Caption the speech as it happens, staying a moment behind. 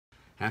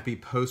Happy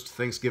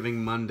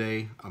post-Thanksgiving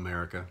Monday,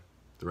 America.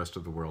 The rest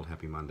of the world,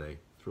 happy Monday.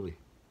 It's really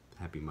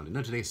happy Monday.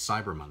 No, today's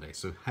Cyber Monday,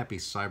 so happy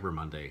Cyber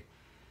Monday,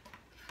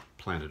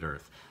 planet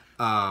Earth.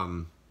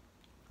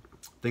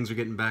 Things are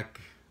getting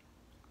back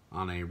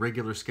on a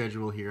regular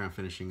schedule here. I'm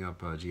finishing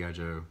up G.I.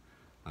 Joe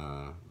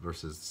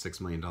versus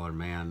 $6 Million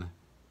Man,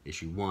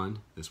 issue 1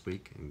 this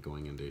week, and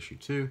going into issue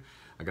 2.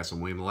 I got some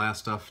William the Last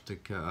stuff to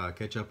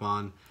catch up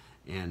on,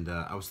 and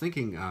I was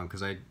thinking,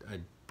 because I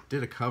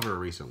did a cover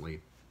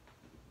recently,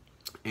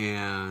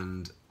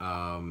 and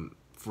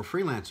for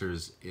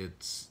freelancers,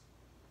 it's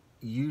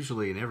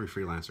usually, and every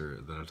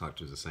freelancer that I talk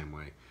to is the same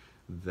way,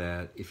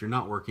 that if you're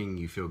not working,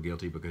 you feel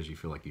guilty because you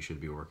feel like you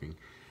should be working.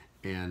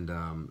 And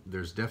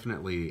there's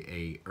definitely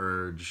a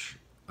urge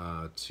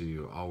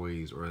to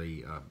always, or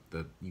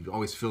that you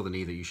always feel the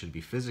need that you should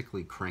be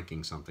physically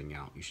cranking something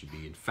out. You should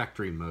be in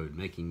factory mode,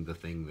 making the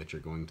thing that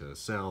you're going to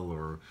sell,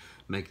 or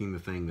making the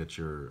thing that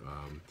you're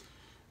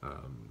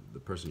the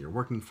person you're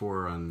working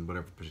for on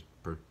whatever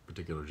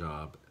particular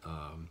job.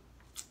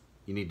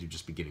 You need to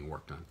just be getting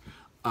work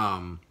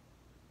done.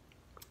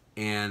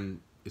 And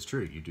it's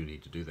true, you do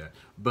need to do that.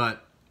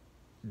 But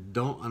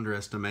don't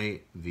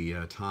underestimate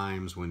the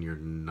times when you're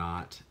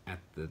not at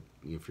the,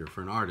 if you're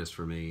for an artist,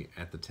 for me,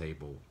 at the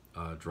table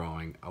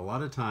drawing. A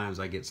lot of times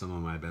I get some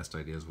of my best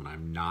ideas when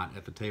I'm not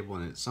at the table,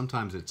 and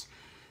sometimes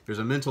there's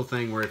a mental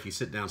thing where if you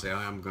sit down and say, oh,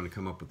 I'm going to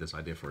come up with this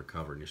idea for a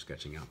cover, and you're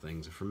sketching out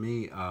things. For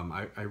me,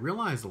 I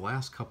realized the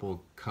last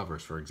couple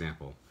covers, for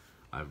example,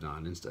 I've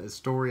done, and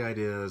story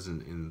ideas,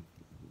 and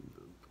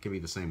can be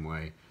the same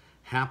way,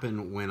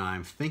 happen when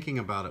I'm thinking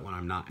about it when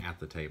I'm not at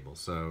the table.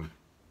 So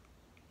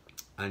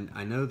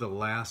I know the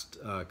last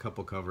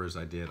couple covers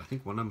I did, I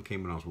think one of them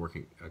came when I was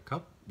working,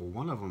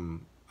 one of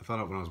them I thought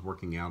of when I was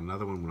working out,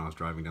 another one when I was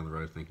driving down the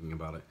road thinking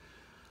about it.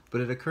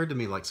 But it occurred to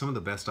me, like, some of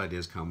the best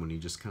ideas come when you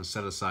just kind of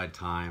set aside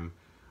time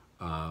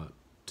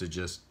to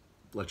just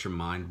let your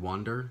mind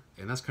wander.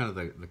 And that's kind of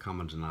the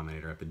common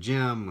denominator. At the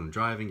gym, when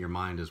driving, your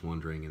mind is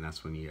wandering, and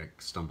that's when you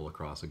stumble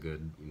across a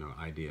good,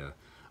 idea.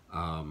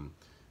 The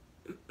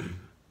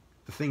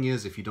thing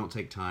is, if you don't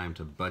take time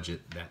to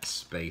budget that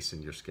space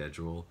in your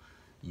schedule,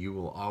 you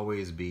will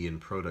always be in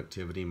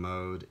productivity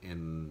mode,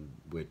 in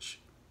which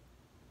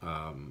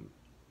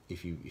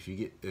if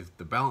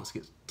the balance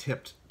gets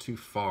tipped too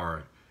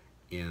far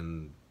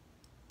in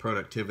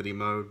productivity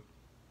mode,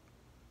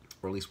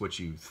 or at least what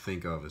you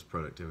think of as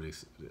productivity,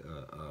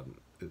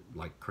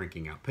 like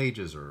cranking out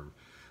pages or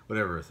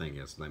whatever a thing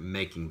is, like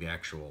making the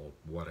actual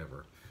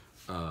whatever,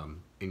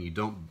 and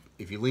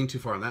if you lean too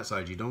far on that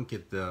side, you don't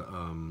get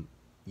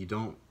you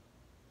don't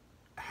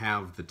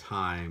have the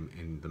time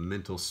and the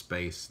mental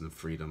space and the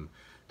freedom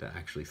to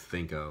actually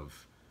think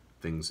of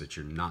things that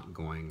you're not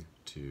going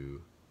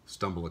to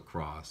stumble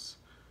across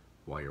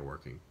while you're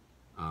working.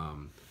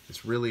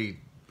 It's really,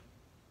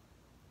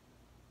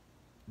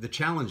 the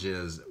challenge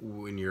is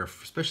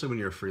especially when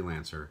you're a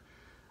freelancer,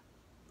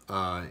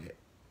 that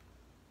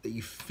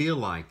you feel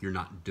like you're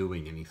not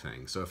doing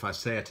anything. So if I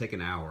say I take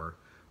an hour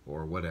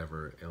or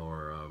whatever,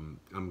 or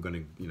I'm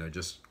going to,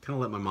 just kind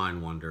of let my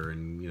mind wander,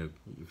 and,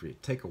 if you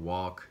take a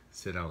walk,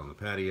 sit out on the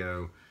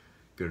patio,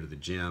 go to the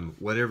gym,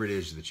 whatever it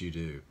is that you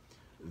do,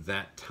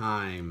 that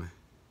time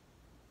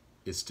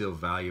is still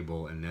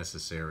valuable and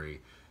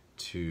necessary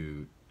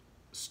to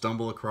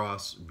stumble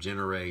across,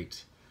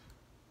 generate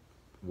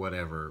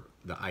whatever,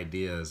 the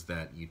ideas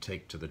that you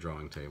take to the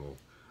drawing table.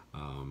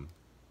 And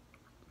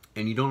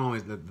you don't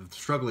always, the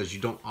struggle is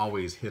you don't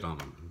always hit on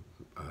them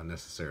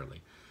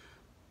necessarily.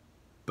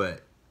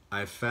 But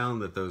I've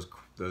found that those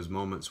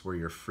moments where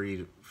you're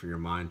free for your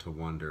mind to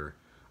wander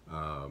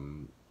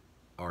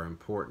are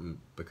important,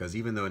 because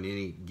even though in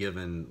any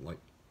given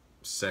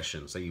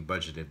session, say you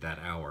budgeted that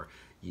hour,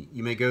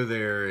 you may go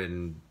there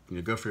and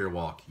go for your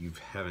walk,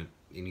 and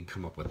you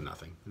come up with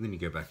nothing, and then you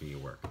go back and you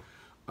work.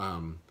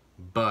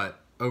 But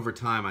over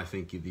time, I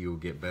think you'll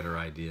get better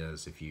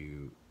ideas if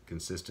you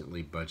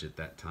consistently budget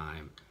that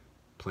time,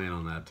 plan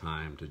on that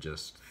time to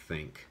just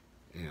think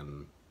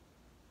and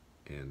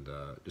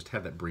just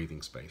have that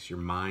breathing space. Your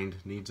mind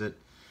needs it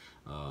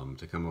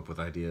to come up with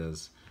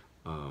ideas,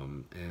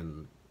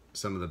 and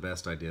some of the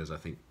best ideas I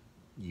think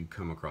you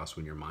come across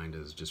when your mind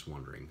is just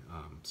wandering.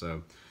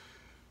 So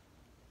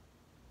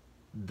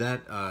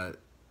that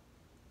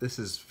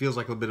this feels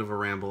like a bit of a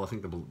ramble. I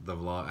think the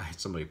vlog, I had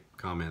somebody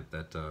comment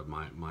that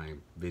my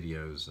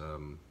videos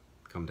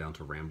come down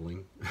to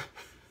rambling.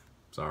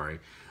 Sorry.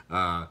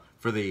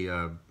 For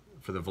the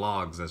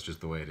vlogs, that's just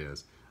the way it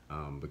is.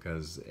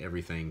 Because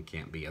everything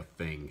can't be a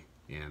thing,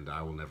 and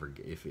I will never,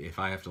 if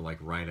I have to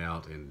write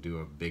out and do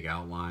a big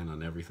outline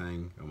on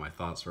everything, on my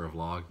thoughts for a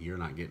vlog, you're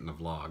not getting a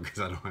vlog, because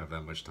I don't have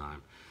that much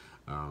time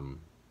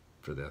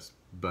for this.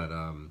 But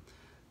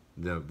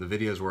the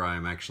videos where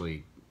I'm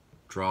actually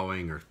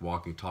drawing or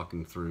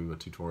talking through a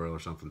tutorial or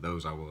something,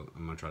 those I'm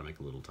gonna try to make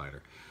a little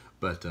tighter.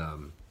 But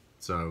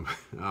so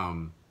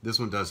this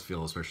one does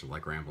feel especially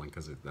like rambling,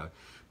 because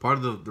part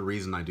of the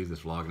reason I do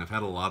this vlog, and I've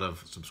had a lot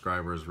of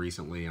subscribers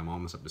recently. I'm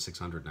almost up to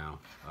 600 now.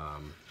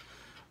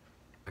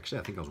 Actually,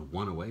 I think I was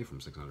one away from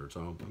 600,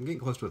 so I'm getting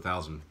close to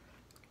 1,000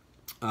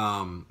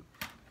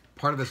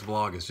 Part of this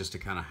vlog is just to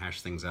kind of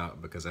hash things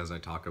out, because as I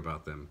talk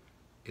about them,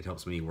 it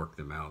helps me work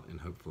them out, and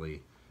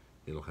hopefully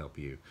it'll help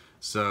you.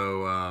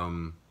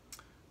 So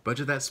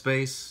budget that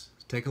space,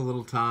 take a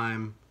little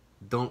time.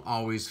 Don't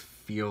always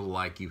feel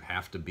like you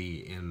have to be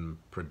in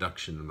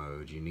production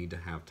mode. You need to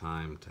have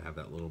time to have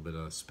that little bit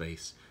of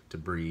space to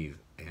breathe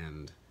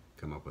and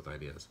come up with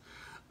ideas.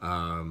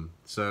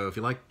 So if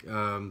you like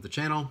the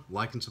channel,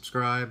 like and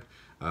subscribe.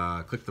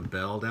 Click the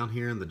bell down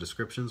here in the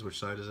descriptions. Which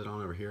side is it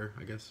on? Over here,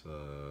 I guess.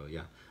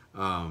 Yeah.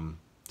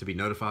 To be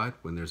notified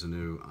when there's a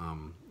new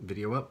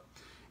video up.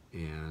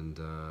 And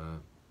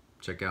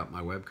check out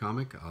my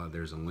webcomic.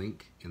 There's a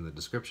link in the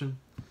description.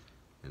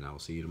 And I will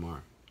see you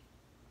tomorrow.